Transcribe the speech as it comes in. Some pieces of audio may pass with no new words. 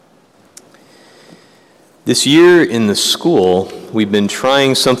This year in the school, we've been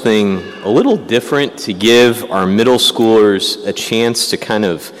trying something a little different to give our middle schoolers a chance to kind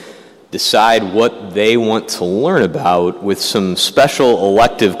of decide what they want to learn about with some special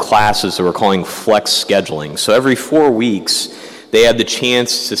elective classes that we're calling flex scheduling. So every 4 weeks, they have the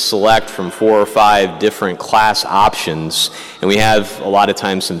chance to select from 4 or 5 different class options, and we have a lot of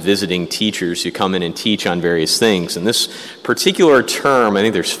times some visiting teachers who come in and teach on various things. And this particular term, I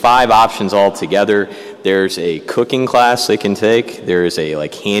think there's 5 options altogether. There's a cooking class they can take. There's a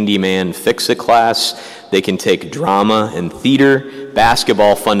handyman fix-it class. They can take drama and theater,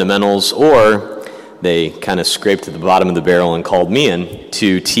 basketball fundamentals, or they kind of scraped at the bottom of the barrel and called me in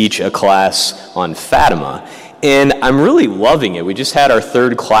to teach a class on Fatima. And I'm really loving it. We just had our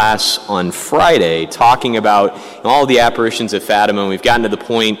 3rd class on Friday talking about all the apparitions of Fatima, and we've gotten to the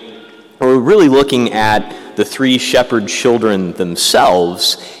point where we're really looking at the 3 shepherd children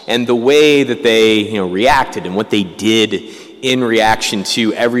themselves and the way that they reacted and what they did in reaction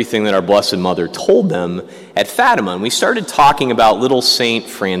to everything that our Blessed Mother told them at Fatima. And we started talking about little Saint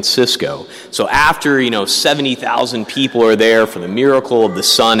Francisco. So after 70,000 people are there for the miracle of the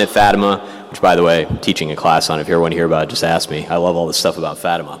sun at Fatima, which, by the way, I'm teaching a class on. If you ever want to hear about it, just ask me. I love all this stuff about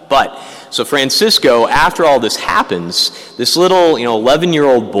Fatima. But, so Francisco, after all this happens, this little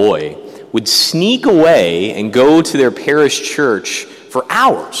 11-year-old boy would sneak away and go to their parish church for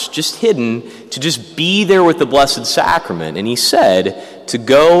hours, just hidden, to just be there with the Blessed Sacrament. And he said to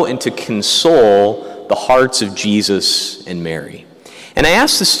go and to console the hearts of Jesus and Mary. And I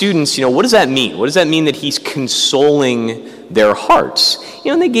asked the students, what does that mean? What does that mean that he's consoling their hearts?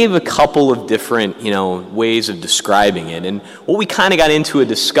 And they gave a couple of different, ways of describing it. And what we kind of got into a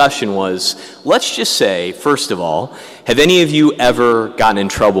discussion was, let's just say, first of all, have any of you ever gotten in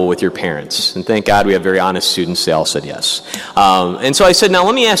trouble with your parents? And thank God we have very honest students. They all said yes. And so I said, now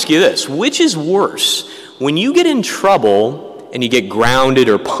let me ask you this. Which is worse, when you get in trouble and you get grounded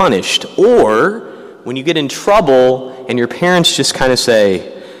or punished, or when you get in trouble and your parents just kind of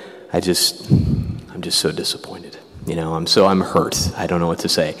say, I'm just so disappointed. I'm hurt. I don't know what to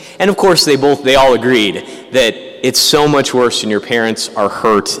say. And of course, they all agreed that it's so much worse when your parents are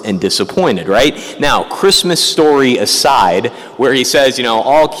hurt and disappointed, right? Now, Christmas story aside, where he says,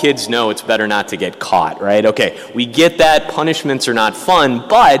 all kids know it's better not to get caught, right? Okay, we get that punishments are not fun,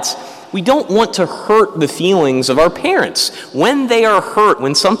 but we don't want to hurt the feelings of our parents. When they are hurt,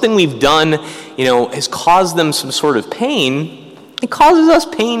 when something we've done, has caused them some sort of pain, it causes us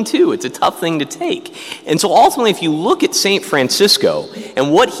pain too. It's a tough thing to take. And so ultimately, if you look at St. Francisco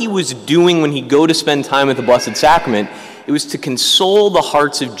and what he was doing when he'd go to spend time at the Blessed Sacrament, it was to console the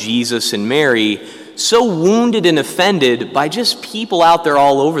hearts of Jesus and Mary, so wounded and offended by just people out there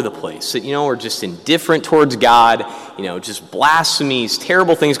all over the place that, are just indifferent towards God, just blasphemies,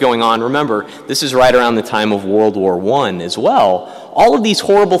 terrible things going on. Remember, this is right around the time of World War I as well. All of these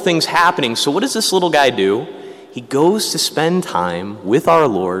horrible things happening. So what does this little guy do? He goes to spend time with our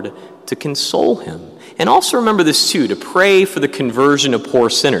Lord to console him. And also remember this too, to pray for the conversion of poor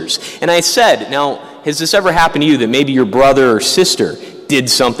sinners. And I said, now, has this ever happened to you that maybe your brother or sister did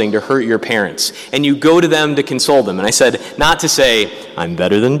something to hurt your parents, and you go to them to console them? And I said, not to say, I'm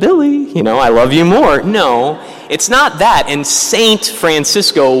better than Billy, I love you more. No, it's not that. And Saint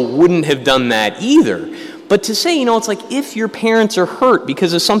Francisco wouldn't have done that either. But to say, it's like if your parents are hurt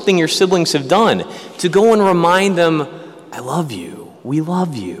because of something your siblings have done, to go and remind them, I love you, we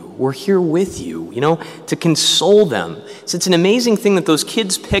love you, we're here with you, to console them. So it's an amazing thing that those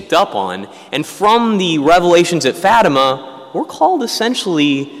kids picked up on. And from the revelations at Fatima, we're called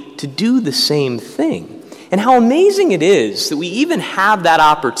essentially to do the same thing. And how amazing it is that we even have that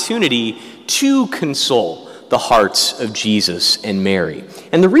opportunity to console the hearts of Jesus and Mary.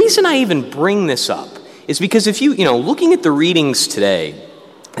 And the reason I even bring this up is because if looking at the readings today,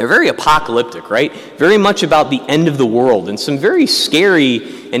 they're very apocalyptic, right? Very much about the end of the world and some very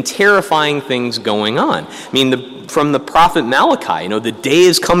scary and terrifying things going on. From the prophet Malachi, the day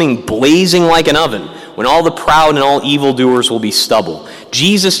is coming blazing like an oven when all the proud and all evildoers will be stubble.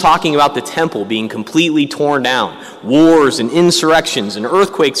 Jesus talking about the temple being completely torn down, wars and insurrections and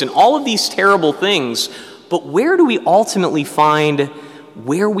earthquakes and all of these terrible things. But where do we ultimately find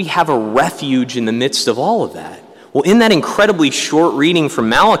where we have a refuge in the midst of all of that? Well, in that incredibly short reading from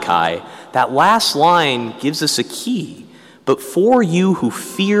Malachi, that last line gives us a key. But for you who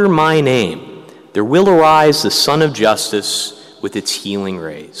fear my name, there will arise the Sun of Justice with its healing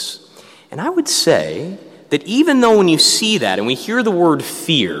rays. And I would say that even though when you see that and we hear the word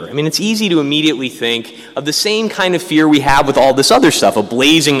fear, it's easy to immediately think of the same kind of fear we have with all this other stuff, a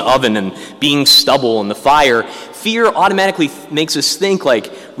blazing oven and being stubble in the fire. Fear automatically makes us think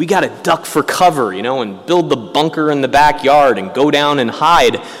like, we got to duck for cover, and build the bunker in the backyard and go down and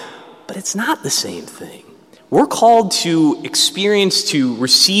hide. But it's not the same thing. We're called to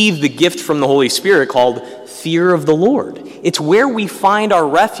receive the gift from the Holy Spirit called fear of the Lord. It's where we find our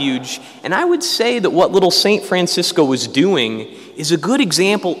refuge, and I would say that what little St. Francisco was doing is a good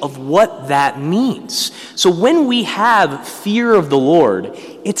example of what that means. So when we have fear of the Lord,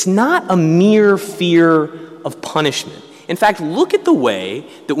 it's not a mere fear of punishment. In fact, look at the way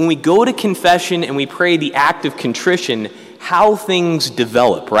that when we go to confession and we pray the act of contrition, how things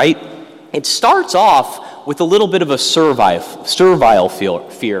develop, right? It starts off with a little bit of a servile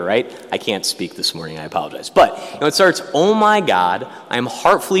fear, right? I can't speak this morning, I apologize. But it starts, oh my God, I am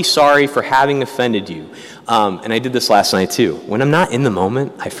heartfully sorry for having offended you. And I did this last night too. When I'm not in the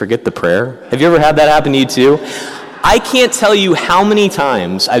moment, I forget the prayer. Have you ever had that happen to you too? I can't tell you how many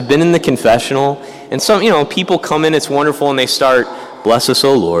times I've been in the confessional, and some, people come in, it's wonderful, and they start, bless us,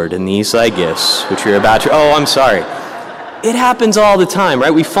 O Lord, and these thy gifts, which you're about to, oh, I'm sorry. It happens all the time,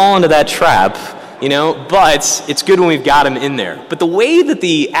 right? We fall into that trap. But it's good when we've got them in there. But the way that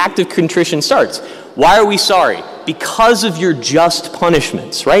the act of contrition starts, why are we sorry? Because of your just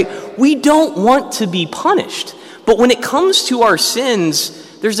punishments, right? We don't want to be punished. But when it comes to our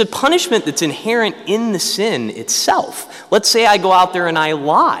sins, there's a punishment that's inherent in the sin itself. Let's say I go out there and I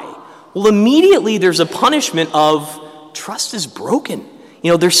lie. Well, immediately there's a punishment of trust is broken.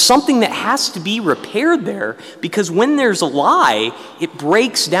 There's something that has to be repaired there, because when there's a lie, it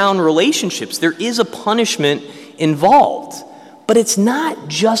breaks down relationships. There is a punishment involved. But it's not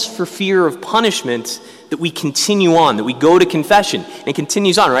just for fear of punishment that we continue on, that we go to confession. And it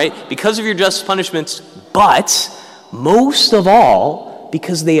continues on, right? Because of your just punishments, but most of all,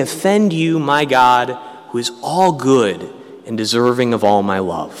 because they offend you, my God, who is all good and deserving of all my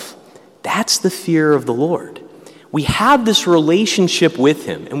love. That's the fear of the Lord. We have this relationship with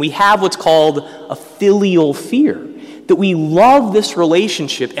him, and we have what's called a filial fear, that we love this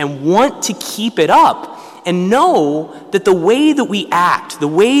relationship and want to keep it up and know that the way that we act, the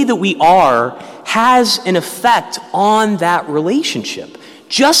way that we are, has an effect on that relationship.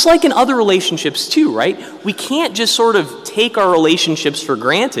 Just like in other relationships too, right? We can't just sort of take our relationships for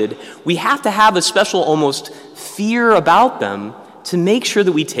granted. We have to have a special almost fear about them to make sure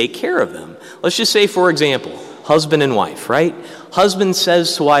that we take care of them. Let's just say, for example, husband and wife, right? Husband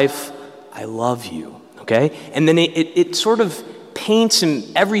says to wife, I love you, okay? And then it sort of paints him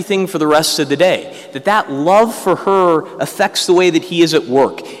everything for the rest of the day. That love for her affects the way that he is at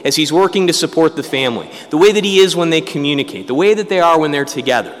work, as he's working to support the family, the way that he is when they communicate, the way that they are when they're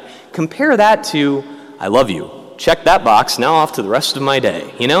together. Compare that to, I love you. Check that box, now off to the rest of my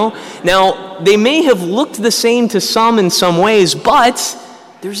day, Now, they may have looked the same to some in some ways, but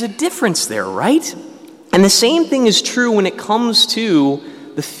there's a difference there, right? And the same thing is true when it comes to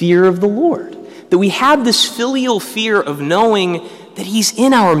the fear of the Lord. That we have this filial fear of knowing that he's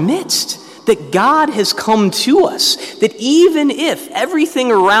in our midst, that God has come to us, that even if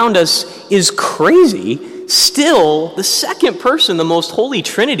everything around us is crazy, still the second person, the most holy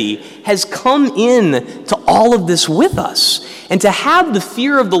Trinity, has come in to all of this with us. And to have the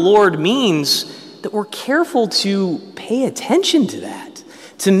fear of the Lord means that we're careful to pay attention to that,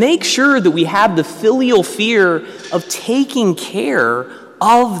 to make sure that we have the filial fear of taking care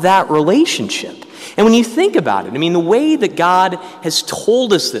of that relationship. And when you think about it, the way that God has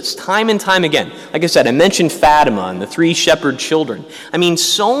told us this time and time again, like I said, I mentioned Fatima and the 3 shepherd children.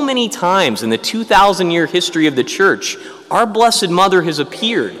 So many times in the 2,000-year history of the church, our Blessed Mother has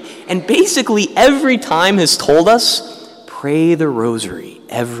appeared and basically every time has told us, pray the rosary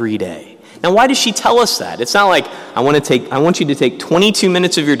every day. Now, why does she tell us that? It's not like, I want you to take 22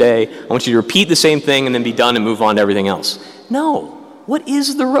 minutes of your day, I want you to repeat the same thing and then be done and move on to everything else. No. What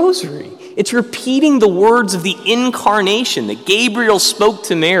is the rosary? It's repeating the words of the incarnation that Gabriel spoke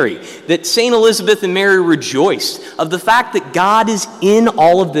to Mary, that St. Elizabeth and Mary rejoiced, of the fact that God is in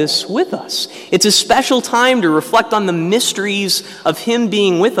all of this with us. It's a special time to reflect on the mysteries of him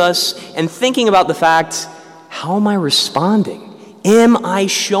being with us and thinking about the fact, how am I responding? Am I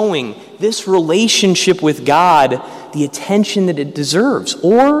showing this relationship with God the attention that it deserves?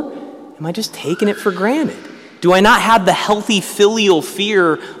 Or am I just taking it for granted? Do I not have the healthy filial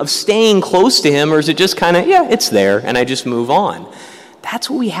fear of staying close to him, or is it just kind of, it's there, and I just move on? That's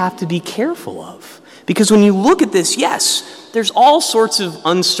what we have to be careful of. Because when you look at this, yes, there's all sorts of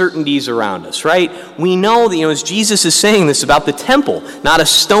uncertainties around us, right? We know that, as Jesus is saying this about the temple, not a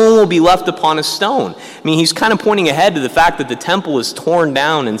stone will be left upon a stone. He's kind of pointing ahead to the fact that the temple is torn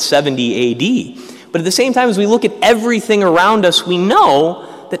down in 70 AD. But at the same time, as we look at everything around us, we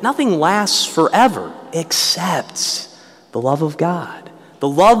know that nothing lasts forever except the love of God, the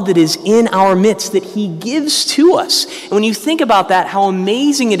love that is in our midst, that he gives to us. And when you think about that, how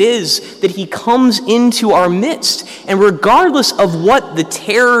amazing it is that he comes into our midst. And regardless of what the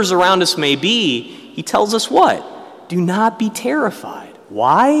terrors around us may be, he tells us what? Do not be terrified.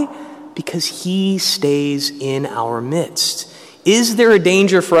 Why? Because he stays in our midst. Is there a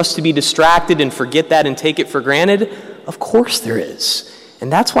danger for us to be distracted and forget that and take it for granted? Of course there is.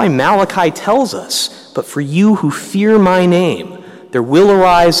 And that's why Malachi tells us, but for you who fear my name, there will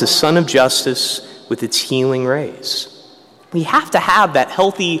arise the Sun of Justice with its healing rays. We have to have that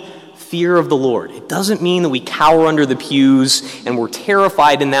healthy fear of the Lord. It doesn't mean that we cower under the pews and we're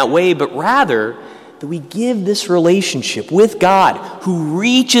terrified in that way, but rather that we give this relationship with God who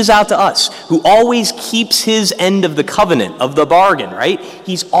reaches out to us, who always keeps his end of the covenant, of the bargain, right?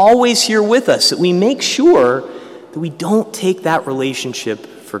 He's always here with us, that we make sure that we don't take that relationship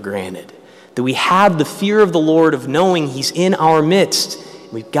for granted. That we have the fear of the Lord of knowing he's in our midst.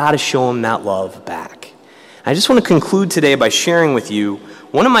 We've got to show him that love back. I just want to conclude today by sharing with you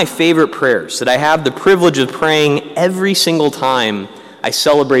one of my favorite prayers that I have the privilege of praying every single time I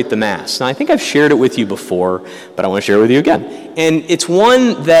celebrate the Mass. Now, I think I've shared it with you before, but I want to share it with you again. And it's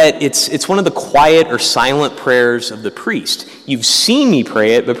one that it's one of the quiet or silent prayers of the priest. You've seen me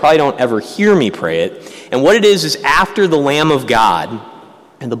pray it, but probably don't ever hear me pray it. And what it is after the Lamb of God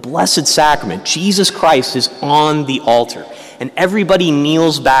and the Blessed Sacrament, Jesus Christ is on the altar, and everybody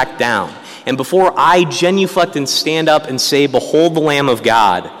kneels back down. And before I genuflect and stand up and say, "Behold the Lamb of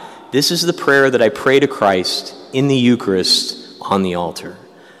God," this is the prayer that I pray to Christ in the Eucharist on the altar.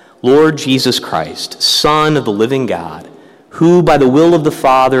 Lord Jesus Christ, Son of the living God, who by the will of the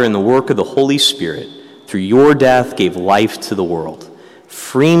Father and the work of the Holy Spirit, through your death gave life to the world,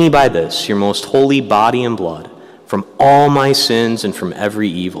 free me by this, your most holy body and blood, from all my sins and from every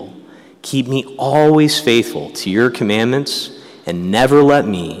evil. Keep me always faithful to your commandments, and never let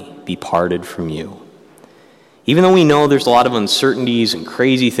me be parted from you. Even though we know there's a lot of uncertainties and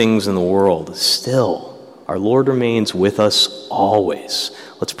crazy things in the world, still, our Lord remains with us always.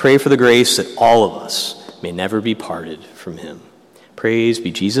 Let's pray for the grace that all of us may never be parted from him. Praise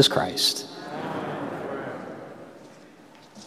be Jesus Christ.